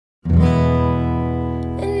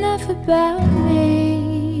about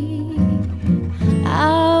me.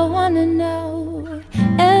 I wanna know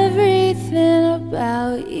everything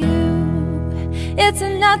about you. It's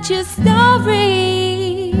not your stories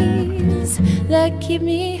that keep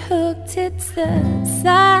me hooked, it's the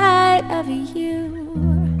sight of you.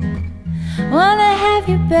 Wanna have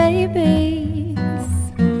you babies.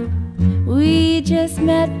 We just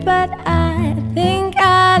met, but I think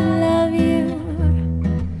I love you.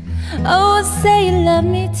 Oh, say you love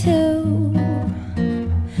me too.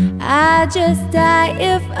 I just die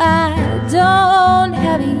if I don't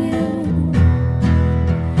have you.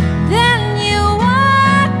 Then you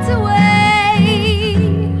walked away,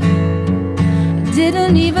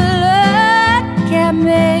 didn't even look at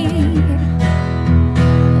me.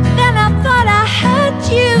 Then I thought I heard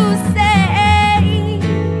you say,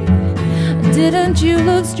 didn't you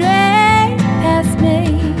look straight past me?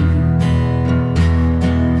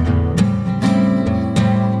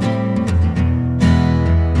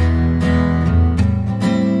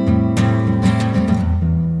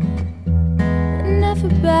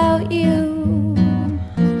 About you,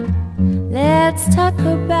 let's talk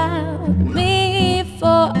about me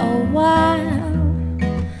for a while.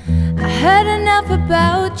 I heard enough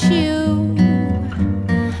about you.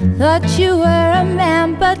 Thought you were a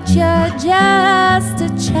man, but you're just a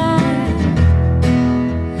child.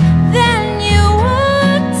 Then you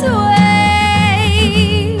walked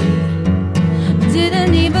away,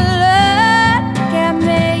 didn't even look at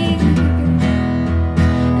me.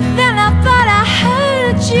 Then I thought I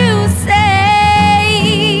heard you say,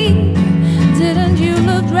 didn't you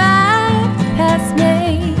look right past me?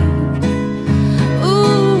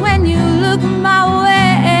 Ooh, when you look my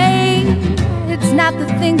way, it's not the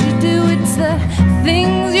things you do, it's the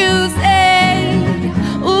things you say.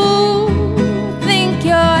 Ooh, think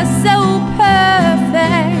you're so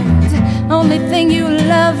perfect. Only thing you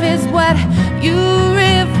love is what you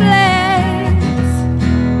reflect.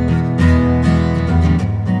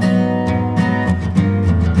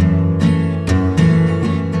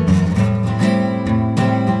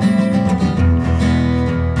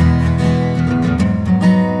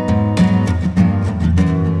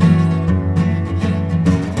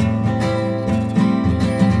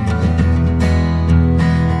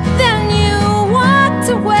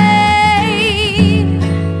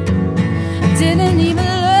 Didn't even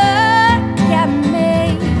look at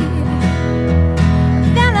me.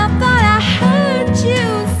 Then I thought I heard you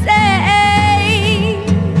say,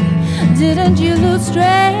 didn't you look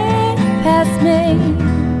straight past me?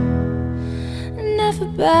 Enough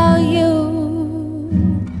about you.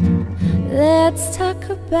 Let's talk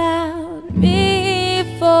about me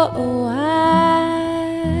for a while.